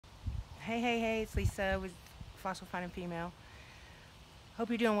Hey, it's Lisa with Fossil Finding Female. Hope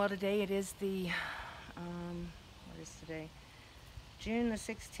you're doing well today. It is what is today? June the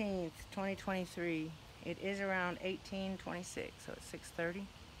 16th, 2023. It is around 18:26, so it's 6:30.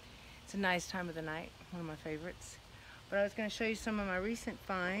 It's a nice time of the night, one of my favorites. But I was going to show you some of my recent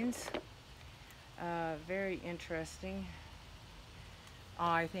finds. Very interesting,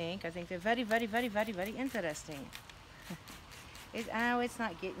 I think. I think they're very interesting. It's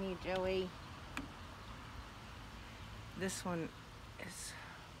not getting you, Joey. This one is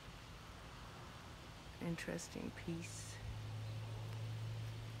an interesting piece.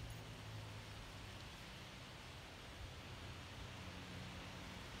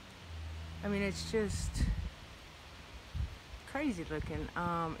 I mean, it's just crazy looking.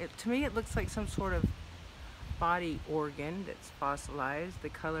 To me, it looks like some sort of body organ that's fossilized. The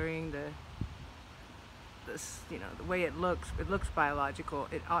coloring, the way it looks biological.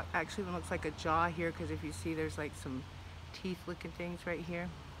 It actually looks like a jaw here, because if you see, there's like some teeth-looking things right here.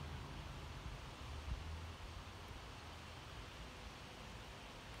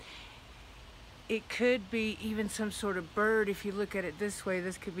 It could be even some sort of bird. If you look at it this way,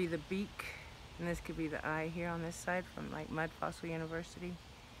 this could be the beak, and this could be the eye here on this side from like Mud Fossil University.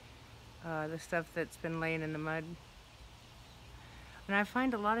 The stuff that's been laying in the mud. And I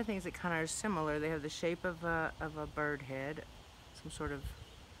find a lot of things that kind of are similar. They have the shape of a bird head, some sort of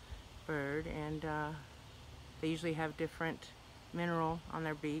bird, and they usually have different mineral on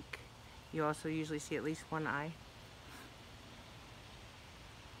their beak. You also usually see at least one eye.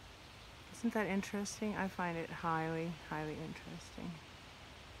 Isn't that interesting? I find it highly interesting.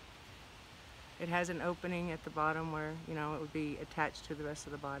 It has an opening at the bottom where, it would be attached to the rest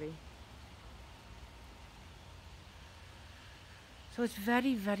of the body. So it's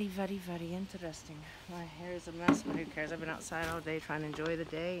very interesting. My hair is a mess, but who cares? I've been outside all day trying to enjoy the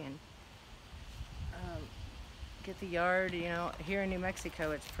day and get the yard. Here in New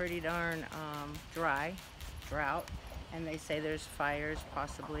Mexico, it's pretty darn drought, and they say there's fires,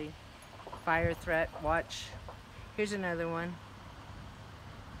 possibly. Fire threat, watch. Here's another one.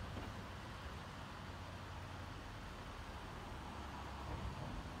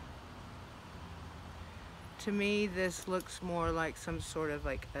 To me, this looks more like some sort of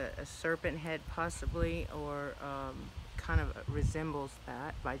like a serpent head, possibly, or kind of resembles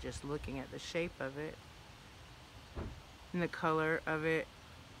that by just looking at the shape of it and the color of it.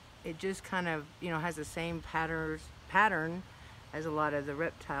 It just kind of, has the same pattern as a lot of the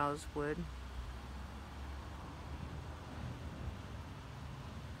reptiles would.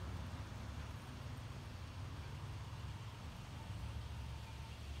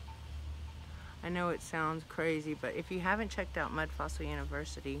 I know it sounds crazy, but if you haven't checked out Mud Fossil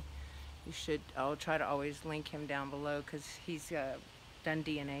University, you should. I'll try to always link him down below, because he's done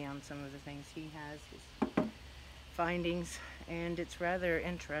DNA on some of the things he has, his findings, and it's rather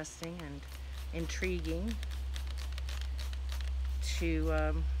interesting and intriguing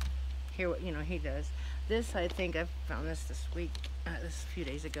to hear what he does. This, I think I found this week, this a few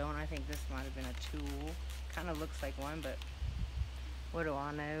days ago, and I think this might have been a tool. Kind of looks like one, but what do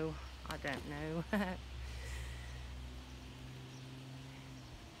I know? I don't know.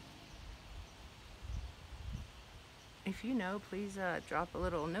 If you know, please drop a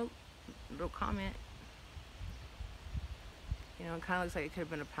little note, little comment. It kind of looks like it could have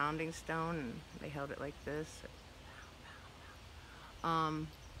been a pounding stone, and they held it like this. I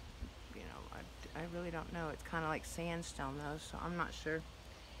really don't know. It's kind of like sandstone though, so I'm not sure.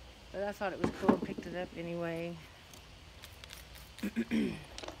 But I thought it was cool. Picked it up anyway.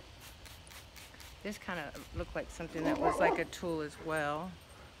 This kind of looked like something that was like a tool as well.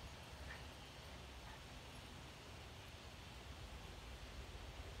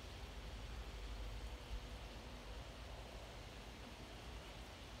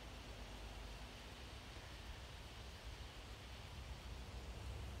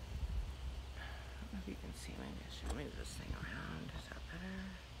 I don't know if you can see. Maybe I should move this thing around. Is that better?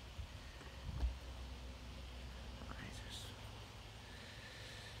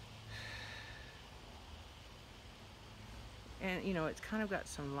 And it's kind of got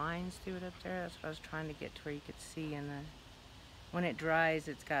some lines through it up there. That's what I was trying to get to, where you could see when it dries,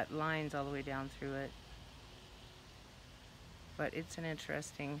 it's got lines all the way down through it. But it's an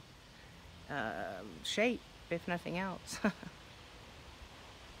interesting shape, if nothing else.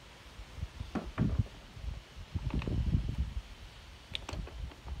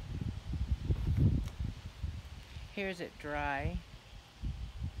 Here's it dry.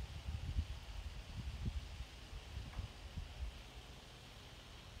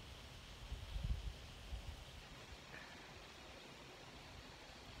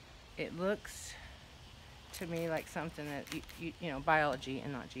 It looks to me like something that, you know, biology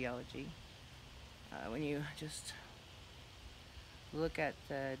and not geology. When you just look at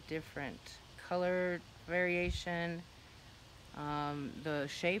the different color variation, the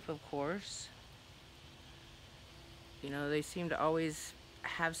shape, of course, you know, they seem to always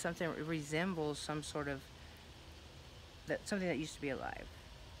have something that resembles some sort of, something that used to be alive.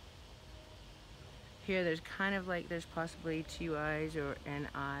 Here there's kind of like, there's possibly two eyes or an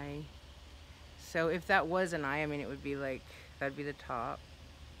eye. So if that was an eye, I mean, it would be like, that'd be the top.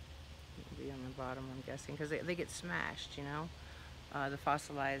 It would be on the bottom, I'm guessing, because they get smashed, you know? The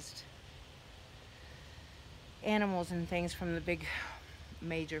fossilized animals and things from the big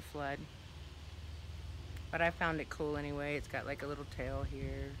major flood. But I found it cool anyway. It's got like a little tail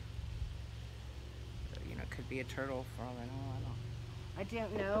here. You know, it could be a turtle for all I know. I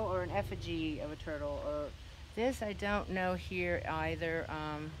don't know, or an effigy of a turtle, or this I don't know here either.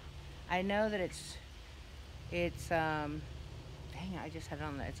 I know that it's dang it, I just had it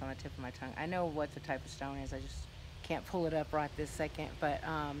on it's on the tip of my tongue. I know what the type of stone is, I just can't pull it up right this second, but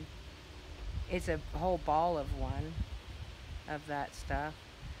it's a whole ball of one of that stuff.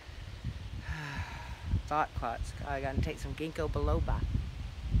 Thought clots. I gotta take some ginkgo biloba.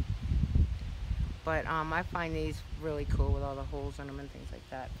 But I find these really cool with all the holes in them and things like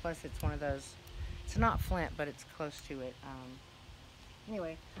that. Plus it's one of those, it's not flint, but it's close to it.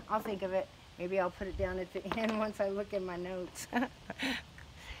 Anyway, I'll think of it. Maybe I'll put it down at the end once I look in my notes.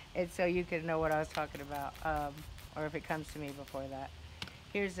 And so you can know what I was talking about, or if it comes to me before that.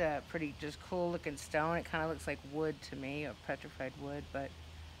 Here's a pretty just cool looking stone. It kind of looks like wood to me, or petrified wood, but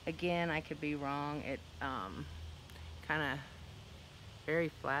again, I could be wrong. It kind of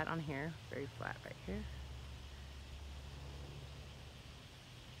very flat on here, very flat right here.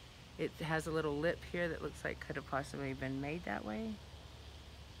 It has a little lip here that looks like could have possibly been made that way.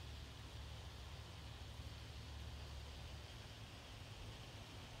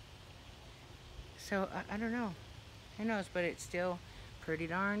 So I don't know, who knows, but it's still pretty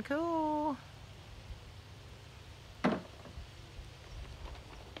darn cool.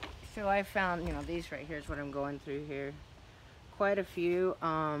 So I found, you know, these right here is what I'm going through here. Quite a few.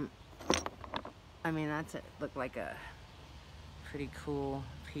 I mean, that's it. Looked like a pretty cool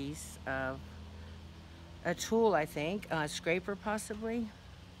piece of a tool, I think. A scraper, possibly.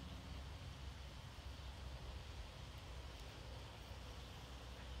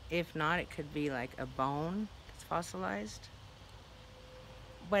 If not, it could be like a bone that's fossilized.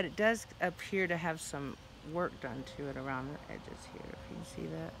 But it does appear to have some work done to it around the edges here. If you can see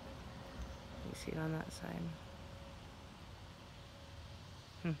that. You see it on that side.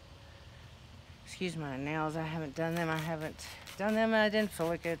 Excuse my nails, I haven't done them. I didn't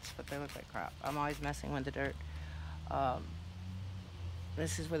silicates, but they look like crap. I'm always messing with the dirt.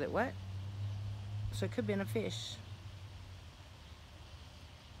 This is with it wet. So it could be in a fish.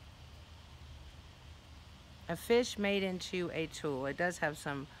 A fish made into a tool. It does have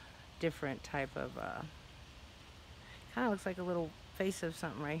some different type of, kind of looks like a little face of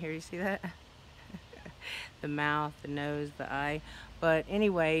something right here. You see that? The mouth, the nose, the eye. But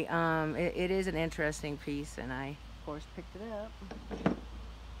anyway, it is an interesting piece, and I, of course, picked it up.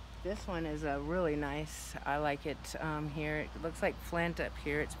 This one is a really nice. I like it here. It looks like flint up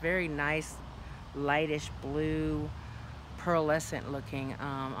here. It's very nice, lightish blue, pearlescent looking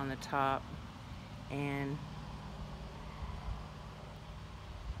on the top. And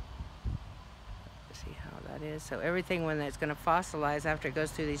let's see how that is. So everything, when it's going to fossilize after it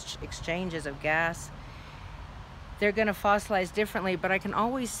goes through these exchanges of gas, they're going to fossilize differently, but I can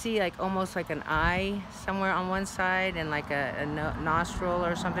always see like almost like an eye somewhere on one side, and like a nostril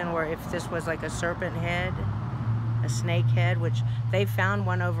or something, where if this was like a serpent head, a snake head, which they found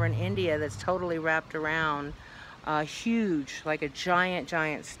one over in India that's totally wrapped around, huge, like a giant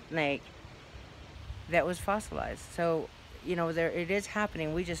snake that was fossilized. So, you know, it is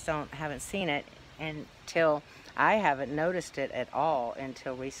happening. We just haven't seen it until, I haven't noticed it at all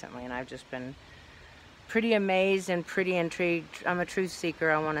until recently, and I've just been pretty amazed and pretty intrigued. I'm a truth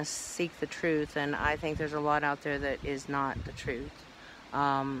seeker. I want to seek the truth, and I think there's a lot out there that is not the truth.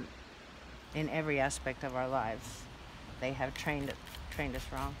 In every aspect of our lives, they have trained us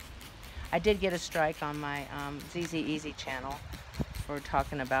wrong. I did get a strike on my ZZ Easy channel for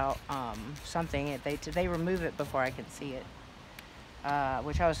talking about something. They remove it before I could see it,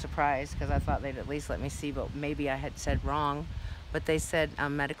 which I was surprised, because I thought they'd at least let me see, but maybe I had said wrong. But they said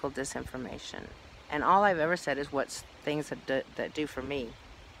medical disinformation. And all I've ever said is what's things that do for me.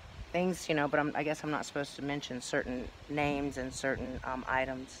 Things, you know, but I guess I'm not supposed to mention certain names and certain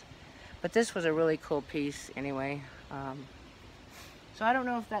items. But this was a really cool piece anyway. So I don't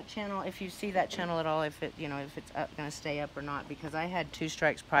know if that channel, if you see that channel at all, if it, you know, if it's going to stay up or not, because I had 2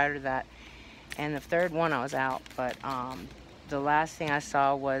 strikes prior to that, and the third one I was out. But the last thing I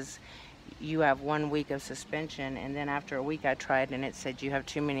saw was you have 1 week of suspension, and then after a week I tried and it said you have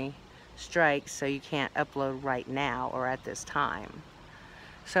too many strikes, so you can't upload right now or at this time.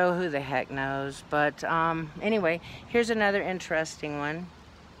 So who the heck knows? But anyway, here's another interesting one.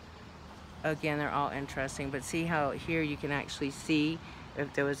 Again, they're all interesting, but see how here you can actually see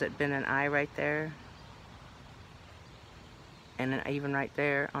if there was been an eye right there, and then even right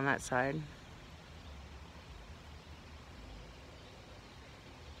there on that side.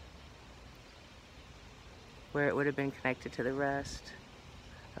 Where it would have been connected to the rest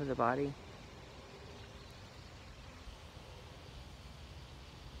of the body.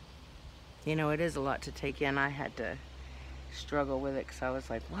 You know, it is a lot to take in. I had to struggle with it because I was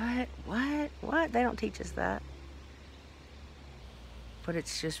like, what? They don't teach us that. But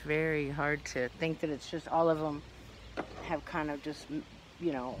it's just very hard to think that it's just all of them have kind of just,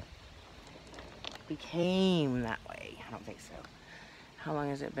 you know, became that way. I don't think so. How long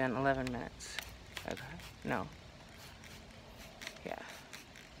has it been? 11 minutes. Okay. No. Yeah.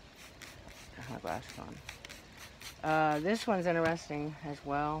 I have my glasses on. This one's interesting as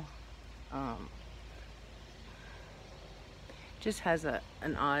well. Just has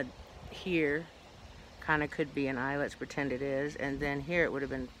an odd here, kind of could be an eye, let's pretend it is, and then here it would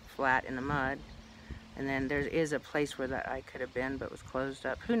have been flat in the mud, and then there is a place where that eye could have been but was closed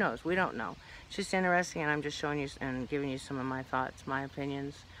up. Who knows? We don't know. It's just interesting, and I'm just showing you and giving you some of my thoughts, my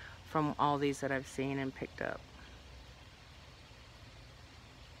opinions from all these that I've seen and picked up.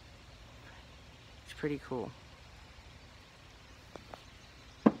 It's pretty cool.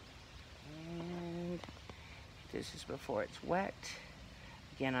 This is before it's wet.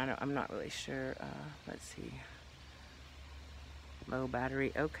 Again, I'm not really sure. Let's see. Low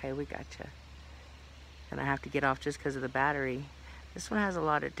battery. Okay, we gotcha. And I have to get off just because of the battery. This one has a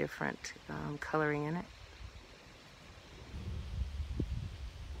lot of different coloring in it.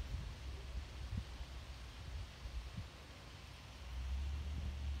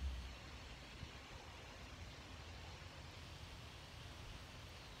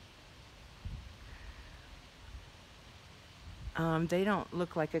 They don't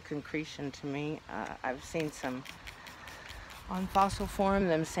look like a concretion to me. I've seen some on fossil form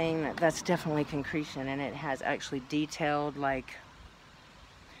them saying that that's definitely concretion, and it has actually detailed like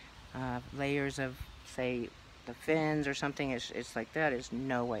layers of, say, the fins or something. It's like that is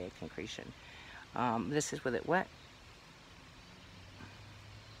no way a concretion. This is with it wet.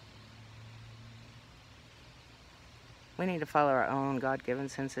 We need to follow our own God-given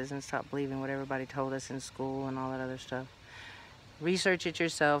senses and stop believing what everybody told us in school and all that other stuff. Research it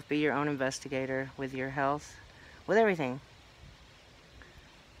yourself. Be your own investigator with your health, with everything,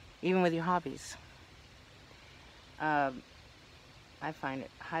 even with your hobbies. I find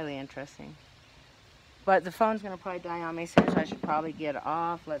it highly interesting. But the phone's going to probably die on me soon, so I should probably get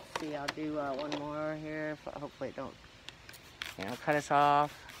off. Let's see, I'll do one more here. Hopefully it don't, you know, cut us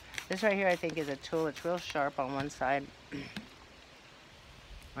off. This right here I think is a tool. It's real sharp on one side.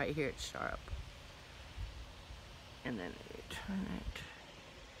 Right here it's sharp. And then you turn it.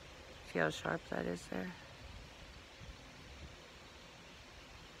 See how sharp that is there?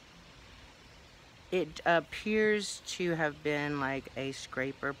 It appears to have been like a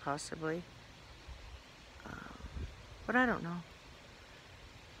scraper possibly. But I don't know.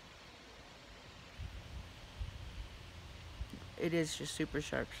 It is just super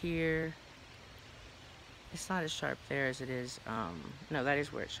sharp here. It's not as sharp there as it is, no, that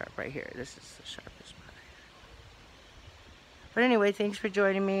is where it's sharp, right here. This is the sharpest part. But anyway, thanks for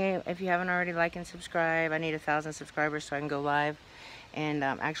joining me. If you haven't already, like and subscribe. I need 1,000 subscribers so I can go live and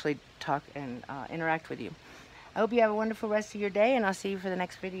actually talk and interact with you. I hope you have a wonderful rest of your day, and I'll see you for the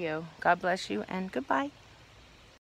next video. God bless you, and goodbye.